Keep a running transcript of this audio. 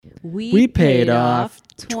We paid off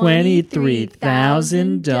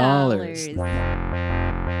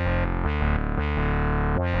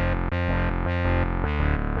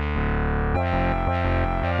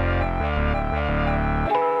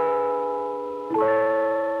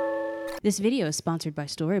This video is sponsored by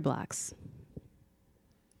Storyblocks.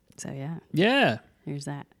 So yeah. Yeah. There's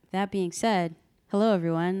that. That being said, hello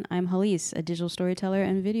everyone. I'm Halise, a digital storyteller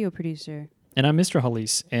and video producer. And I'm Mr.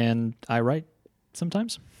 Halise, and I write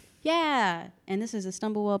sometimes. Yeah. And this is a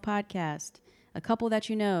Stumblewell podcast. A couple that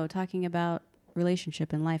you know talking about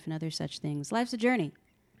relationship and life and other such things. Life's a journey.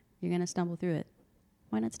 You're going to stumble through it.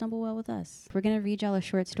 Why not stumble well with us? We're going to read y'all a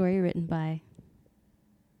short story written by...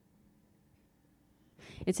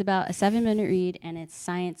 It's about a 7-minute read, and it's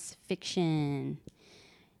science fiction.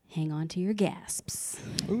 Hang on to your gasps.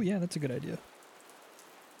 Oh, yeah, that's a good idea.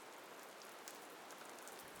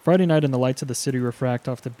 Friday night, and the lights of the city refract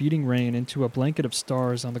off the beating rain into a blanket of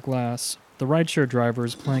stars on the glass. The rideshare driver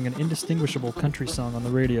is playing an indistinguishable country song on the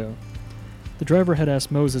radio. The driver had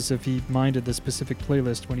asked Moses if he minded the specific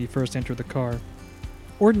playlist when he first entered the car.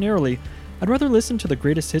 Ordinarily, I'd rather listen to the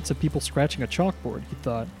greatest hits of people scratching a chalkboard, he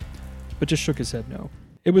thought, but just shook his head no.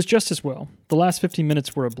 It was just as well. The last 15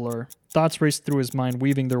 minutes were a blur. Thoughts raced through his mind,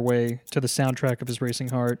 weaving their way to the soundtrack of his racing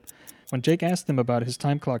heart. When Jake asked him about his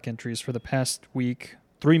time clock entries for the past week,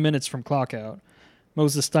 3 minutes from clock out,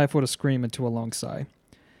 Moses stifled a scream into a long sigh.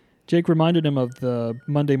 Jake reminded him of the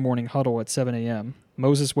Monday morning huddle at 7 a.m.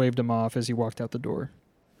 Moses waved him off as he walked out the door.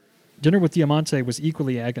 Dinner with Diamante was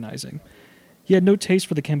equally agonizing. He had no taste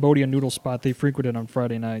for the Cambodian noodle spot they frequented on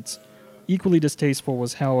Friday nights. Equally distasteful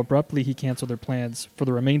was how abruptly he canceled their plans for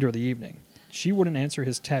the remainder of the evening. She wouldn't answer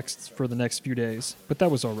his texts for the next few days, but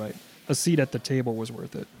that was all right. A seat at the table was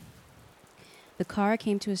worth it. The car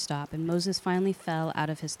came to a stop, and Moses finally fell out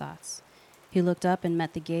of his thoughts. He looked up and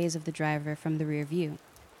met the gaze of the driver from the rear view.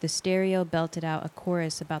 The stereo belted out a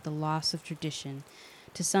chorus about the loss of tradition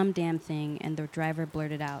to some damn thing, and the driver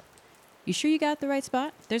blurted out, "You sure you got the right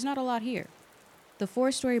spot? There's not a lot here." The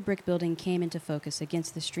 4-story brick building came into focus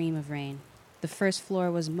against the stream of rain. The first floor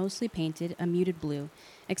was mostly painted a muted blue,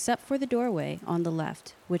 except for the doorway on the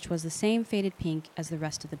left, which was the same faded pink as the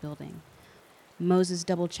rest of the building. Moses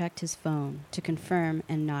double-checked his phone to confirm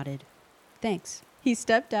and nodded. "Thanks." He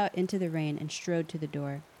stepped out into the rain and strode to the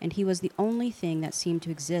door, and he was the only thing that seemed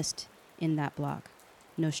to exist in that block.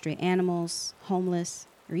 No stray animals, homeless,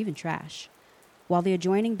 or even trash. While the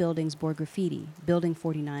adjoining buildings bore graffiti, Building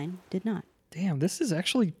 49 did not. Damn, this is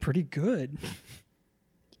actually pretty good.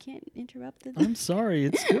 You can't interrupt the... I'm sorry,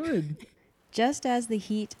 it's good. Just as the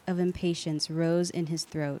heat of impatience rose in his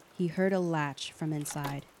throat, he heard a latch from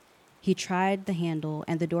inside. He tried the handle,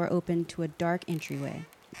 and the door opened to a dark entryway.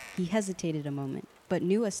 He hesitated a moment, but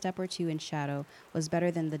knew a step or two in shadow was better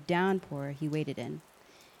than the downpour he waited in.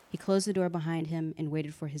 He closed the door behind him and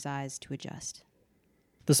waited for his eyes to adjust.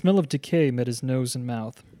 The smell of decay met his nose and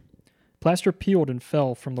mouth. Plaster peeled and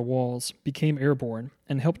fell from the walls, became airborne,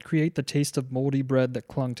 and helped create the taste of moldy bread that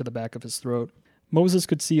clung to the back of his throat. Moses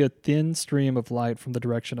could see a thin stream of light from the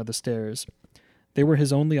direction of the stairs. They were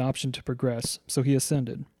his only option to progress, so he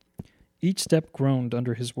ascended. Each step groaned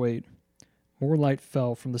under his weight. More light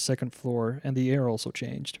fell from the second floor, and the air also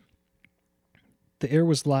changed. The air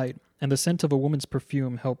was light, and the scent of a woman's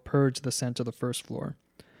perfume helped purge the scent of the first floor.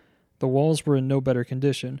 The walls were in no better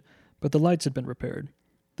condition, but the lights had been repaired.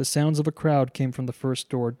 The sounds of a crowd came from the first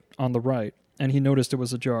door on the right, and he noticed it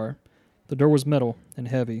was ajar. The door was metal and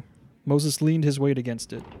heavy. Moses leaned his weight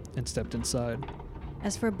against it and stepped inside.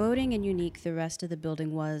 As foreboding and unique the rest of the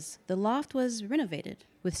building was, the loft was renovated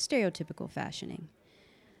with stereotypical fashioning.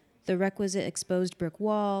 The requisite exposed brick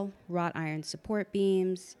wall, wrought iron support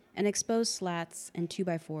beams, and exposed slats and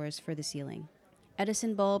 2x4s for the ceiling.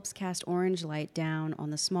 Edison bulbs cast orange light down on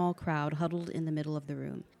the small crowd huddled in the middle of the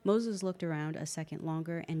room. Moses looked around a second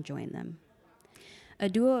longer and joined them. A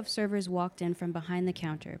duo of servers walked in from behind the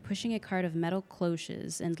counter, pushing a cart of metal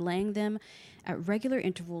cloches and laying them at regular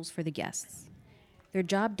intervals for the guests. Their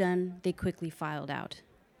job done, they quickly filed out.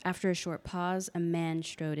 After a short pause, a man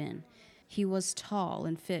strode in. He was tall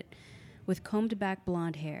and fit, with combed-back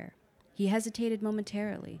blonde hair. He hesitated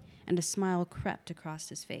momentarily, and a smile crept across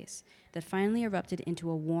his face that finally erupted into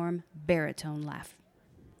a warm, baritone laugh.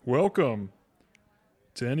 Welcome.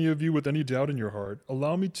 To any of you with any doubt in your heart,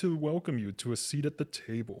 allow me to welcome you to a seat at the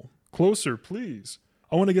table. Closer, please.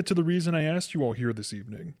 I want to get to the reason I asked you all here this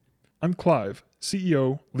evening. I'm Clive,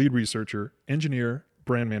 CEO, lead researcher, engineer,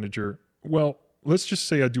 brand manager. Well, let's just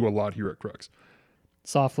say I do a lot here at Crux.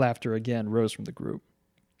 Soft laughter again rose from the group.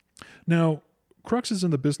 Now, Crux is in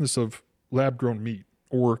the business of lab-grown meat,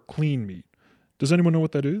 or clean meat. Does anyone know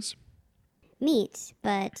what that is? Meat,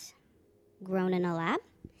 but grown in a lab?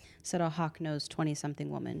 Said a hawk-nosed 20-something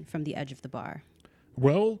woman from the edge of the bar.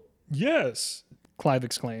 Well, yes. Clive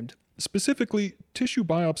exclaimed. Specifically, tissue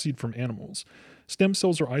biopsied from animals. Stem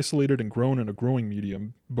cells are isolated and grown in a growing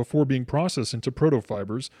medium before being processed into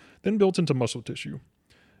protofibers, then built into muscle tissue.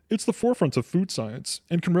 It's the forefront of food science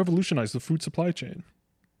and can revolutionize the food supply chain.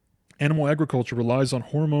 Animal agriculture relies on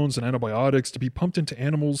hormones and antibiotics to be pumped into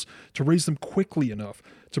animals to raise them quickly enough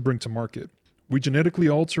to bring to market. We genetically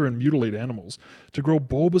alter and mutilate animals to grow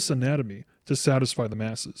bulbous anatomy to satisfy the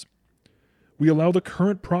masses. We allow the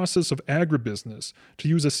current process of agribusiness to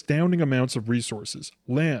use astounding amounts of resources,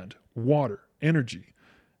 land, water, energy,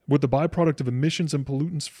 with the byproduct of emissions and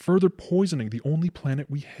pollutants further poisoning the only planet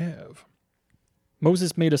we have.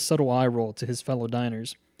 Moses made a subtle eye roll to his fellow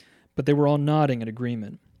diners, but they were all nodding in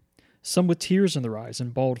agreement, some with tears in their eyes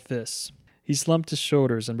and balled fists. He slumped his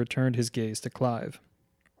shoulders and returned his gaze to Clive.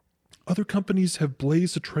 Other companies have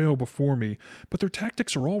blazed a trail before me, but their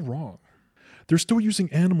tactics are all wrong. They're still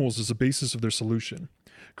using animals as a basis of their solution,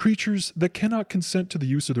 creatures that cannot consent to the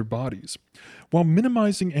use of their bodies. While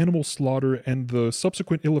minimizing animal slaughter and the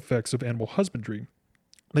subsequent ill effects of animal husbandry,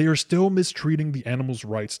 they are still mistreating the animal's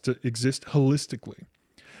rights to exist holistically.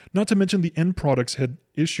 Not to mention the end products had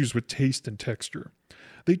issues with taste and texture.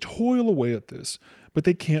 They toil away at this, but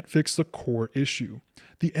they can't fix the core issue.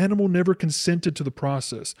 The animal never consented to the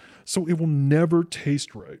process, so it will never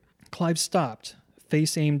taste right. Clive stopped,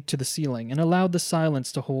 face aimed to the ceiling, and allowed the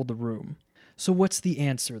silence to hold the room. So what's the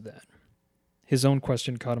answer then? His own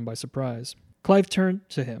question caught him by surprise. Clive turned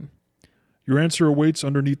to him. Your answer awaits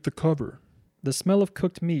underneath the cover. The smell of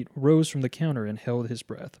cooked meat rose from the counter and held his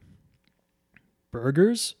breath.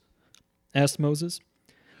 Burgers? Asked Moses.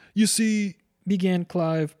 You see, Began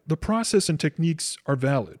Clive. the process and techniques are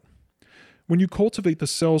valid. When you cultivate the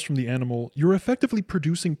cells from the animal, you're effectively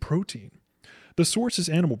producing protein. The source is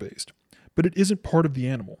animal-based, but it isn't part of the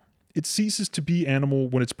animal. It ceases to be animal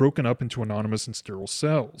when it's broken up into anonymous and sterile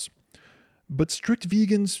cells. But strict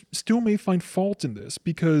vegans still may find fault in this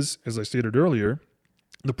because, as I stated earlier,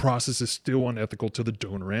 the process is still unethical to the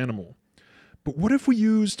donor animal. But what if we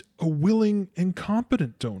used a willing and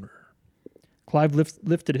competent donor? Clive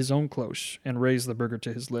lifted his own cloche and raised the burger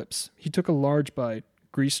to his lips. He took a large bite,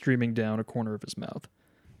 grease streaming down a corner of his mouth.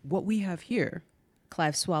 What we have here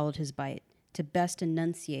Clive swallowed his bite to best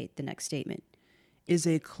enunciate the next statement. is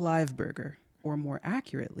a Clive burger, or more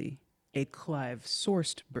accurately, a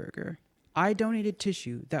Clive-sourced burger. I donated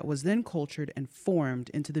tissue that was then cultured and formed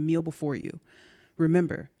into the meal before you.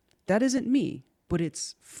 Remember, that isn't me, but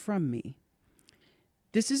it's from me.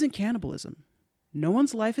 This isn't cannibalism. No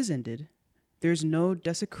one's life is ended. There's no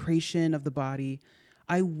desecration of the body.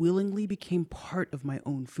 I willingly became part of my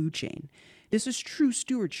own food chain. This is true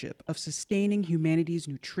stewardship of sustaining humanity's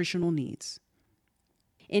nutritional needs.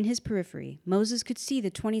 In his periphery, Moses could see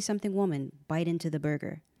the 20-something woman bite into the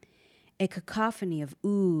burger. A cacophony of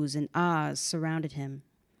oohs and ahs surrounded him.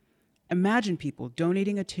 Imagine people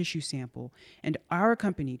donating a tissue sample, and our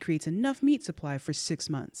company creates enough meat supply for 6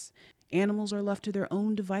 months. Animals are left to their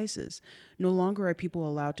own devices. No longer are people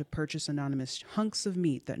allowed to purchase anonymous hunks of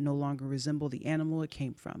meat that no longer resemble the animal it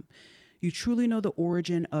came from. You truly know the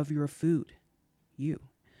origin of your food. You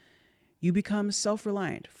become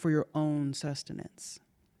self-reliant for your own sustenance.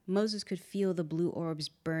 Moses could feel the blue orbs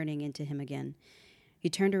burning into him again. He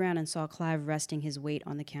turned around and saw Clive resting his weight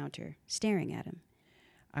on the counter, staring at him.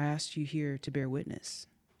 I asked you here to bear witness.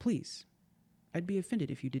 Please. I'd be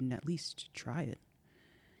offended if you didn't at least try it.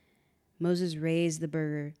 Moses raised the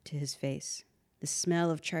burger to his face. The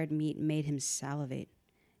smell of charred meat made him salivate.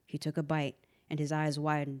 He took a bite, and his eyes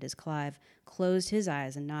widened as Clive closed his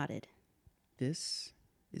eyes and nodded. This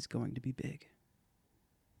is going to be big.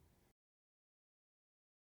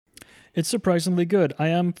 It's surprisingly good. I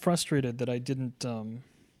am frustrated that I didn't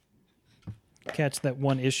catch that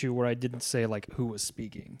one issue where I didn't say, like, who was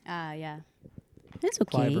speaking. Yeah. That's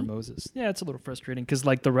okay. Clive or Moses. Yeah, it's a little frustrating because,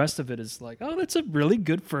 like, the rest of it is like, oh, that's a really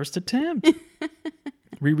good first attempt.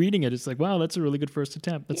 Rereading it, it's like, wow, that's a really good first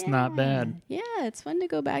attempt. That's not bad. Yeah, it's fun to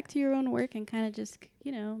go back to your own work and kind of just,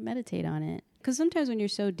 meditate on it. Because sometimes when you're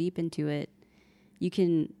so deep into it, you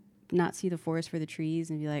can not see the forest for the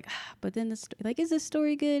trees and be like, but then is this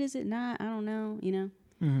story good? Is it not? I don't know,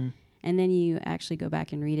 Mm-hmm. And then you actually go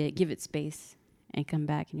back and read it, give it space, and come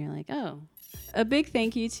back and you're like, oh. A big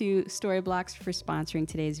thank you to Storyblocks for sponsoring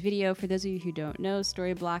today's video. For those of you who don't know,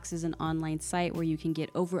 Storyblocks is an online site where you can get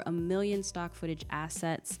over 1 million stock footage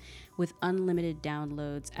assets with unlimited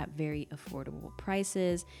downloads at very affordable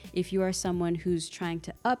prices. If you are someone who's trying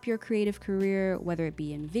to up your creative career, whether it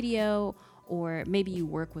be in video or maybe you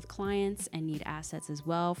work with clients and need assets as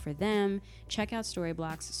well for them, check out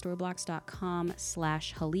Storyblocks,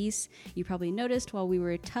 storyblocks.com/Halise. You probably noticed while we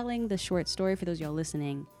were telling the short story, for those of y'all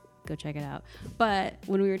listening, go check it out. But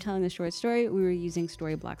when we were telling the short story, we were using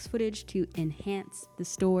Storyblocks footage to enhance the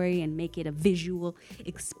story and make it a visual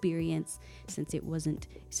experience. Since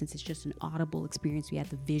it's just an audible experience, we had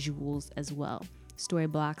the visuals as well.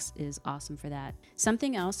 Storyblocks is awesome for that.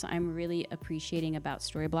 Something else I'm really appreciating about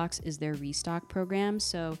Storyblocks is their restock program.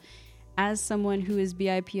 So as someone who is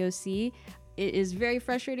BIPOC, it is very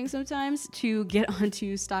frustrating sometimes to get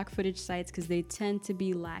onto stock footage sites because they tend to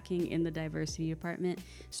be lacking in the diversity department.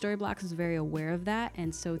 Storyblocks is very aware of that,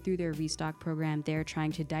 and so through their restock program, they're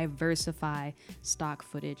trying to diversify stock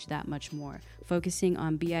footage that much more, focusing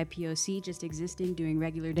on BIPOC just existing, doing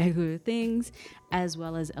regular things, as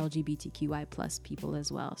well as LGBTQI plus people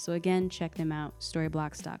as well. So again, check them out,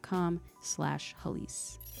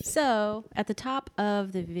 storyblocks.com/Halise. So at the top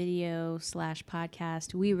of the video /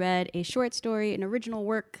 podcast, we read a short story, an original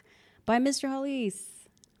work by Mr. Halise.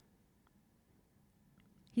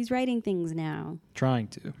 He's writing things now. Trying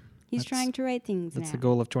to. He's trying to write things now. That's the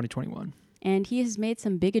goal of 2021. And he has made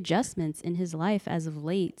some big adjustments in his life as of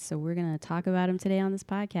late. So we're going to talk about him today on this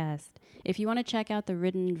podcast. If you want to check out the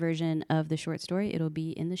written version of the short story, it'll be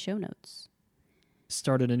in the show notes.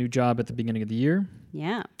 Started a new job at the beginning of the year.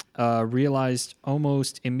 Yeah. Realized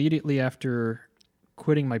almost immediately after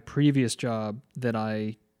quitting my previous job that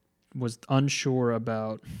I was unsure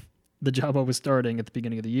about the job I was starting at the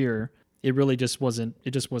beginning of the year. It really just wasn't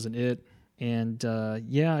it. And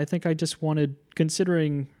I think I just wanted,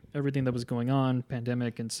 considering everything that was going on,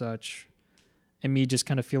 pandemic and such, and me just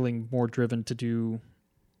kind of feeling more driven to do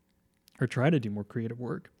or try to do more creative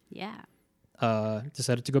work. Yeah.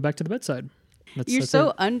 Decided to go back to the bedside. You're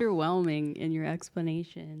so underwhelming in your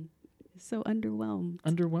explanation. So underwhelmed.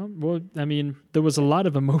 Underwhelmed? Well, I mean, there was a lot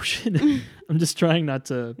of emotion. I'm just trying not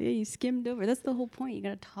to... Yeah, you skimmed over. That's the whole point. You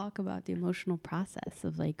got to talk about the emotional process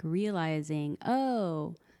of like realizing,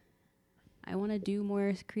 oh, I want to do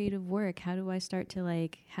more creative work. How do I start to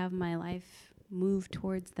like have my life move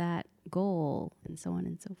towards that goal and so on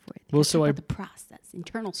and so forth? Well, so the process,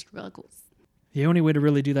 internal struggles. The only way to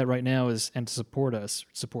really do that right now is, and to support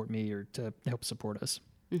me or to help support us,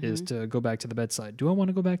 is to go back to the bedside. Do I want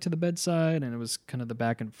to go back to the bedside? And it was kind of the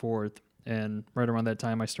back and forth. And right around that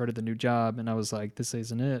time, I started the new job, and I was like, this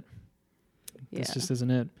isn't it. This just isn't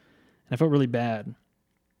it. And I felt really bad.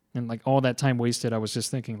 And like all that time wasted, I was just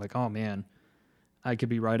thinking like, oh man, I could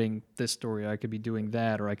be writing this story, I could be doing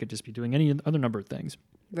that, or I could just be doing any other number of things.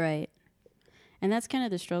 Right. And that's kind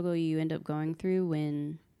of the struggle you end up going through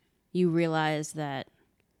when you realize that,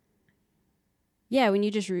 when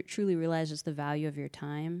you just truly realize just the value of your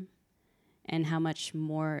time and how much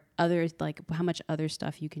other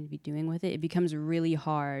stuff you can be doing with it, it becomes really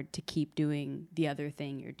hard to keep doing the other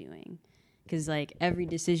thing you're doing. Because like every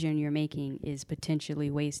decision you're making is potentially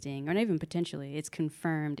wasting, or not even potentially, it's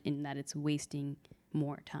confirmed in that it's wasting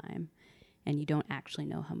more time. And you don't actually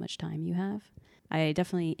know how much time you have. I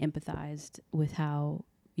definitely empathized with how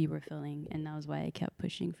you were feeling, and that was why I kept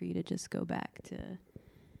pushing for you to just go back to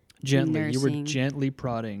gently nursing. You were gently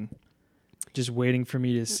prodding, just waiting for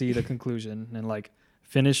me to see the conclusion and like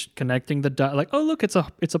finish connecting the dot. Like, oh look, it's a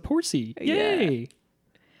horsey, yay! Yeah.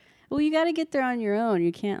 Well, you got to get there on your own.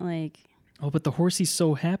 You can't like. Oh, but the horsey's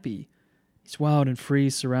so happy. He's wild and free,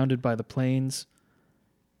 surrounded by the plains.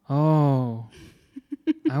 Oh,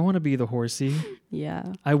 I want to be the horsey. Yeah.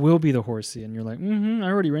 I will be the horsey. And you're like, I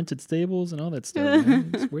already rented stables and all that stuff.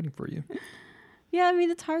 I'm just waiting for you. Yeah, I mean,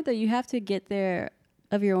 it's hard though. You have to get there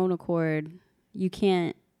of your own accord. You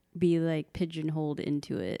can't be like pigeonholed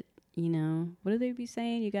into it. You know, what do they be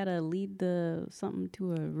saying? You gotta lead something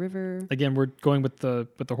to a river. Again, we're going with the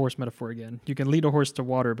horse metaphor again. You can lead a horse to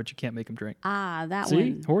water, but you can't make him drink. Ah, that See?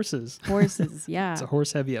 one. Horses. Horses, yeah. It's a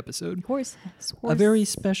horse-heavy episode. Horse. A very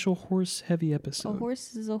special horse-heavy episode. A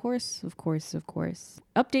horse is a horse, of course.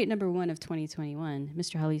 Update number 1 of 2021.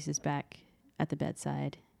 Mr. Halise is back at the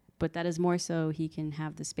bedside, but that is more so he can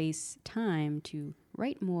have the space, time to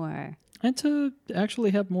write more. And to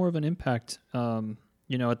actually have more of an impact,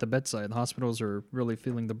 at the bedside. The hospitals are really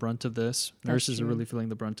feeling the brunt of this. Nurses are really feeling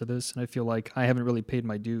the brunt of this. And I feel like I haven't really paid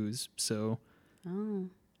my dues. So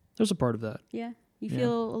there's a part of that. Yeah. You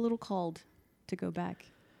feel a little called to go back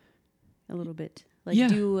a little bit. Like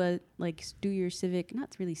do your civic,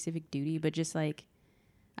 not really civic duty, but just like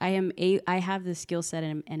I have the skill set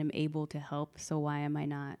and am able to help. So why am I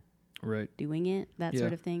not doing it? That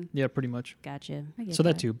sort of thing. Yeah, pretty much. Gotcha. So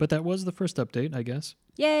that too. But that was the first update, I guess.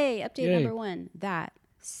 Yay. Update number 1. That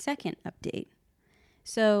second update.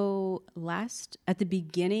 So at the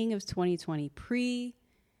beginning of 2020,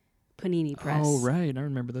 pre-Panini Press. Oh, right. I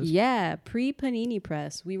remember this. Yeah, pre-Panini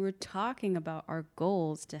Press, we were talking about our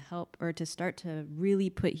goals to help or to start to really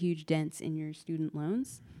put huge dents in your student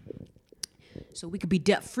loans. So we could be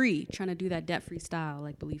debt-free, trying to do that debt-free style,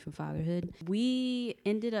 like Belief in Fatherhood. We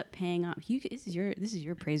ended up paying off. This is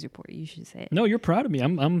your praise report. You should say it. No, you're proud of me.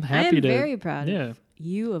 I'm happy I am to. very proud Yeah. of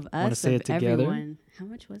you, of Wanna us, say of it together? everyone. How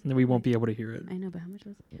much was it? And we won't be able to hear it. I know, but how much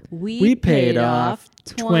was it? We paid off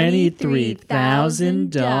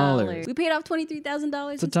 $23,000. We paid off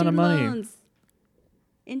 $23,000 It's a ton of money. loans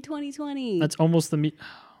in 2020. That's almost the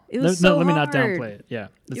it was so let me not hard. downplay it. Yeah.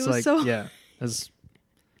 It's was like, so yeah. It's,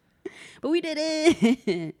 But we did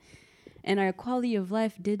it. And our quality of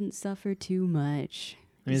life didn't suffer too much.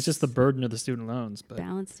 I mean, it's just the burden of the student loans, but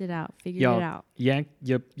Balanced it out, figured y'all, it out. yeah,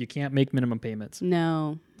 you can't make minimum payments.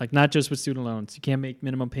 No. Like, not just with student loans. You can't make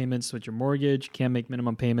minimum payments with your mortgage. You can't make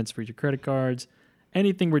minimum payments for your credit cards.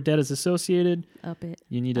 Anything where debt is associated, Up it.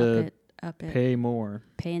 you need Up to it. Up it. pay more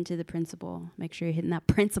Pay into the principal. Make sure you're hitting that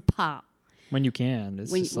principal. when you can.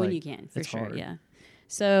 It's when just when like, you can, for it's sure. hard. Yeah.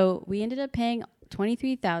 So we ended up paying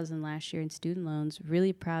 $23,000 last year in student loans.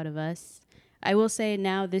 Really proud of us. I will say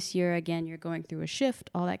now this year again, you're going through a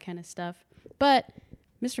shift, all that kind of stuff. But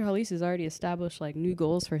Mr. Halis has already established like new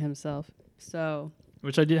goals for himself. So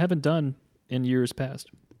Which I haven't done in years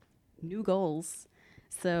past. new goals.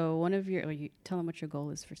 So one of your, you tell them what your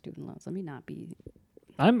goal is for student loans. Let me not be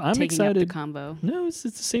I'm taking excited. up the combo. No, it's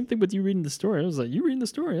the same thing with you reading the story. I was like, you reading the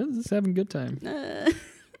story? I was just having a good time.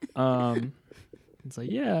 It's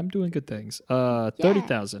like, yeah, I'm doing good things.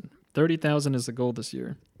 30,000. 30,000 is the goal this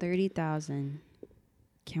year. 30,000.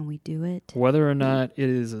 Can we do it? Whether or not it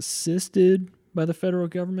is assisted by the federal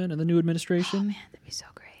government and the new Oh administration, man, that'd be so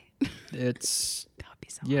great. it's That would be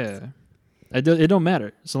so yeah. awesome. It don't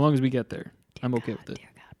matter so long as we get there. I'm okay with it. Dear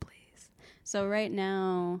God, please. So right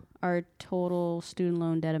now, our total student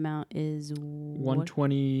loan debt amount is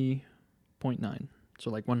 120.9. So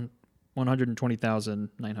like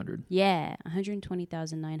 120,900. Yeah,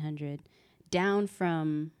 120,900, down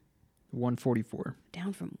from 144.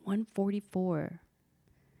 144.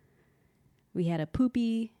 We had a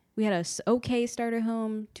okay starter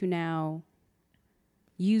home to now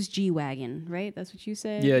use G-Wagon, right? That's what you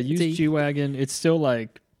said? Yeah, use G-Wagon. It's still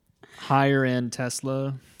like higher end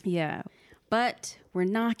Tesla. Yeah. But we're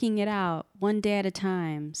knocking it out one day at a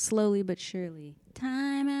time, slowly but surely,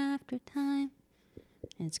 time after time.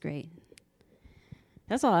 And it's great.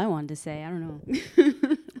 That's all I wanted to say. I don't know.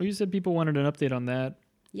 Well, you said people wanted an update on that,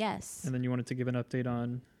 Yes. and then you wanted to give an update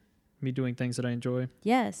on me doing things that I enjoy.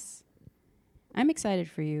 Yes. I'm excited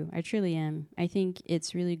for you. I truly am. I think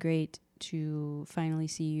it's really great to finally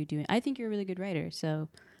see you doing. I think you're a really good writer, so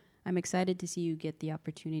I'm excited to see you get the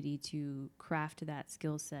opportunity to craft that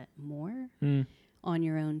skill set more on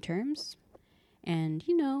your own terms and,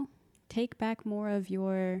 take back more of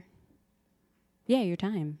your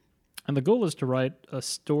time. And the goal is to write a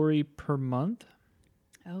story per month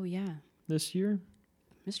Oh, yeah. this year.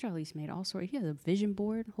 Mr. Elise made all sorts. He has a vision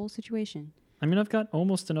board, whole situation. I mean, I've got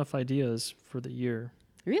almost enough ideas for the year.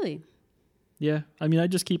 Really? Yeah. I mean, I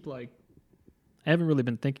just keep I haven't really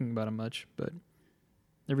been thinking about it much, but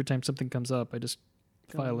every time something comes up, I just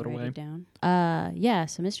file it write away. it down. Yeah,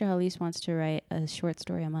 so Mr. Halis wants to write a short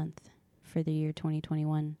story a month for the year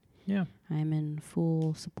 2021. Yeah. I'm in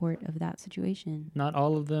full support of that situation. Not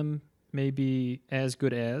all of them may be as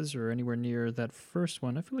good as or anywhere near that first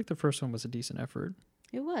one. I feel like the first one was a decent effort.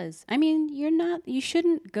 It was. I mean, you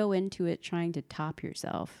shouldn't go into it trying to top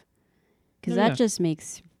yourself, because No, that yeah. just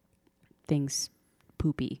makes things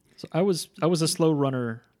poopy. So I was a slow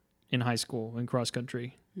runner in high school in cross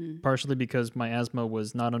country, partially because my asthma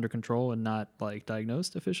was not under control and not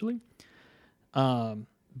diagnosed officially.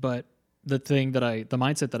 But the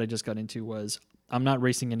mindset that I just got into was I'm not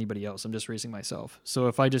racing anybody else. I'm just racing myself. So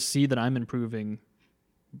if I just see that I'm improving,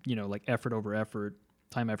 effort over effort,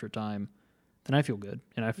 time after time, then I feel good.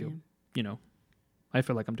 And I feel, I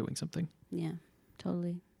feel like I'm doing something. Yeah,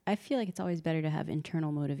 totally. I feel like it's always better to have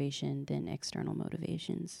internal motivation than external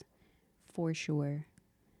motivations. For sure.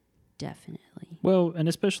 Definitely. Well, and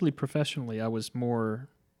especially professionally, I was more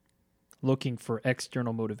looking for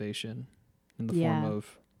external motivation in the form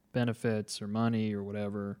of benefits or money or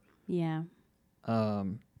whatever. Yeah.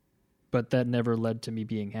 But that never led to me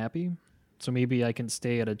being happy. So maybe I can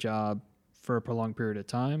stay at a job for a prolonged period of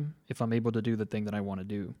time if I'm able to do the thing that I want to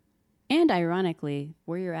do. And ironically,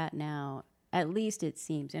 where you're at now, at least it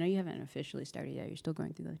seems, I know you haven't officially started yet, you're still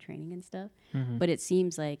going through the training and stuff, but it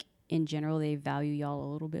seems like in general they value y'all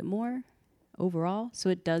a little bit more overall. So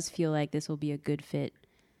it does feel like this will be a good fit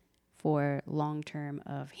for long term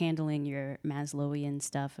of handling your Maslowian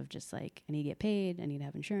stuff of just like, I need to get paid, I need to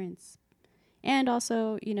have insurance. And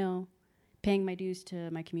also, you know, paying my dues to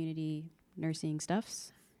my community nursing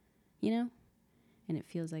stuffs, you know? And it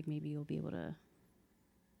feels like maybe you'll be able to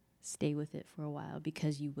stay with it for a while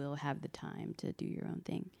because you will have the time to do your own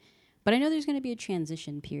thing. But I know there's going to be a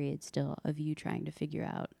transition period still of you trying to figure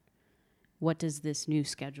out what does this new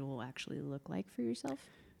schedule actually look like for yourself?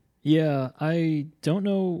 Yeah, I don't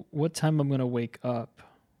know what time I'm going to wake up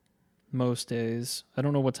most days. I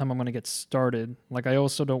don't know what time I'm going to get started. Like, I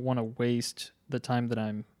also don't want to waste the time that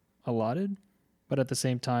I'm allotted, but at the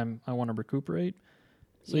same time, I want to recuperate.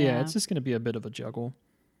 So, yeah, it's just going to be a bit of a juggle.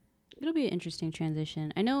 It'll be an interesting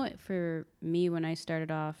transition. I know for me, when I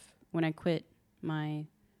quit my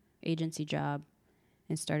agency job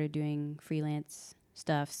and started doing freelance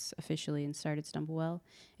stuffs officially and started Stumblewell,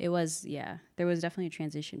 there was definitely a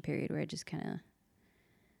transition period where I just kind of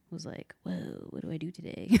was like, whoa, what do I do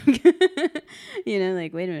today? You know,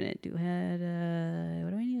 like, wait a minute, what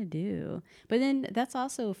do I need to do? But then that's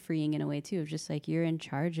also freeing in a way too, of just like, you're in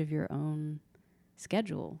charge of your own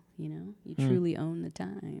schedule, you know, you truly own the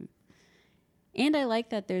time. And I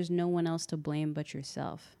like that there's no one else to blame but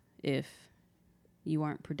yourself if you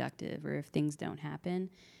aren't productive or if things don't happen.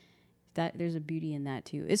 That there's a beauty in that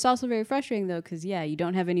too. It's also very frustrating though, because you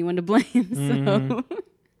don't have anyone to blame, so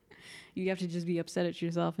you have to just be upset at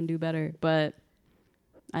yourself and do better. But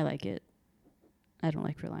I like it. I don't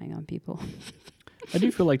like relying on people. I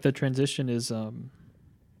do feel like the transition is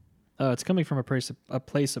it's coming from a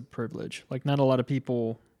place of privilege. Like, not a lot of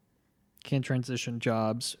people can transition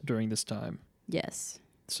jobs during this time. Yes.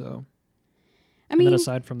 So, I mean, and then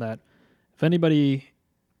aside from that, if anybody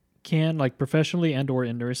can, like, professionally and or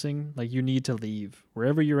in nursing, like, you need to leave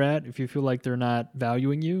wherever you're at. If you feel like they're not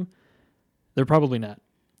valuing you, they're probably not.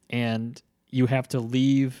 And you have to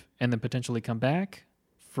leave and then potentially come back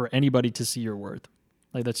for anybody to see your worth.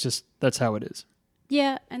 Like, that's how it is.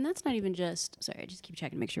 Yeah, and that's not even just, sorry, I just keep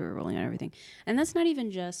checking to make sure we're rolling on everything. And that's not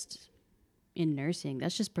even just in nursing.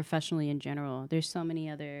 That's just professionally in general. There's so many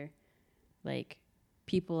other, like,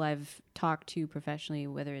 people I've talked to professionally,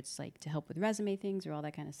 whether it's like to help with resume things or all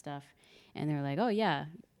that kind of stuff. And they're like, oh yeah,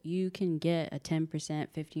 you can get a 10%,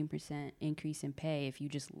 15% increase in pay if you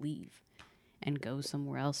just leave and go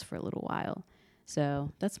somewhere else for a little while.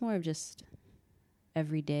 So that's more of just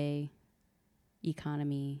everyday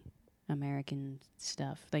economy, American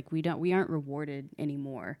stuff. Like, we aren't rewarded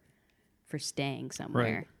anymore for staying somewhere,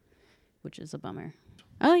 Right. which is a bummer.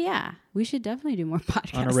 Oh yeah, we should definitely do more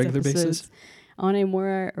podcasts On a regular episodes. basis. On a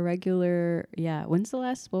more regular, yeah. What was the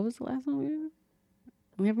last one we did?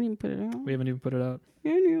 We haven't even put it out. We haven't even put it out.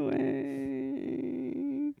 Anyway.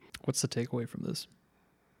 What's the takeaway from this?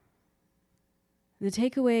 The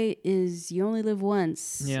takeaway is you only live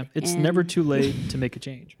once. Yeah, it's and never too late to make a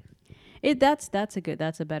change. That's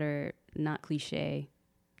a better, not cliche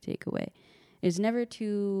takeaway. It's never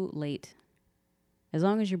too late. As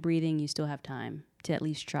long as you're breathing, you still have time to at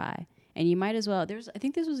least try. And you might as well. I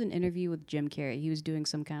think this was an interview with Jim Carrey. He was doing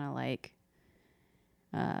some kind of like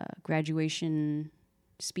graduation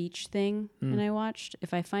speech thing, and I watched.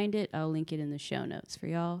 If I find it, I'll link it in the show notes for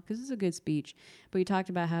y'all, because it's a good speech. But he talked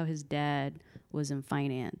about how his dad was in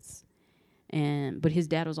finance, but his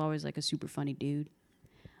dad was always like a super funny dude.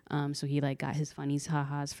 So he like got his funnies,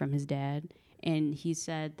 ha-has from his dad. And he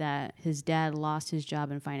said that his dad lost his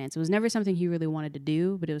job in finance. It was never something he really wanted to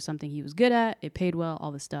do, but it was something he was good at. It paid well,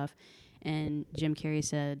 all this stuff. And Jim Carrey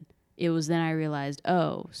said, it was then I realized,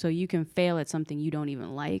 oh, so you can fail at something you don't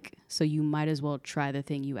even like, so you might as well try the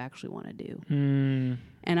thing you actually want to do.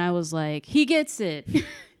 And I was like, he gets it.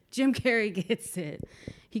 Jim Carrey gets it.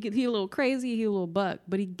 He a little crazy, he a little buck,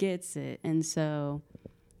 but he gets it. And so,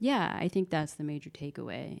 yeah, I think that's the major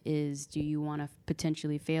takeaway is, do you want to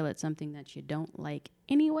potentially fail at something that you don't like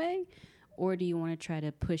anyway? Or do you want to try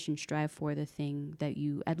to push and strive for the thing that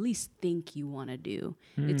you at least think you want to do?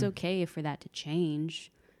 It's okay for that to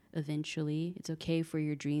change eventually. It's okay for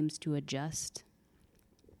your dreams to adjust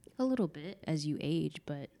a little bit as you age,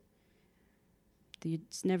 but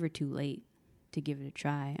it's never too late to give it a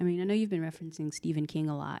try. I mean, I know you've been referencing Stephen King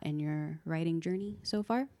a lot in your writing journey so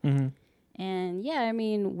far. Mm-hmm. And yeah, I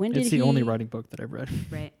mean, when did It's the only writing book that I've read.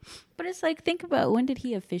 Right. But it's like, think about, when did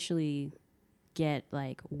he officially get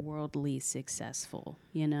like worldly successful,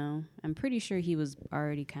 you know? I'm pretty sure he was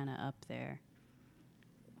already kind of up there.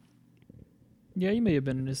 Yeah, he may have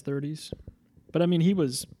been in his 30s. But I mean, he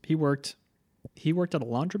worked at a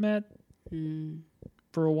laundromat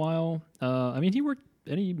for a while. I mean, he worked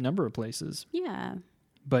any number of places. Yeah.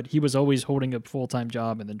 But he was always holding a full-time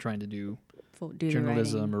job and then trying to do Do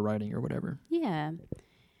journalism or writing or whatever. Yeah.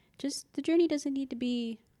 Just the journey doesn't need to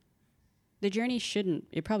be. The journey shouldn't.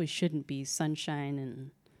 It probably shouldn't be sunshine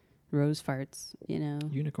and rose farts. You know,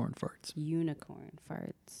 Unicorn farts. unicorn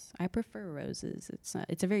farts. I prefer roses.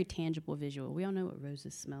 It's a very tangible visual. We all know what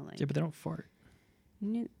roses smell like. Yeah, but they don't fart.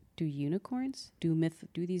 Do unicorns? Do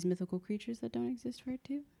these mythical creatures that don't exist fart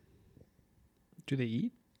too? Do they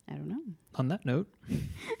eat? I don't know. On that note,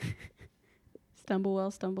 Stumble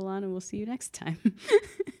well, stumble on, and we'll see you next time.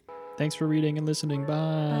 thanks for reading and listening.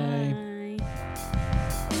 Bye.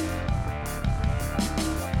 Bye.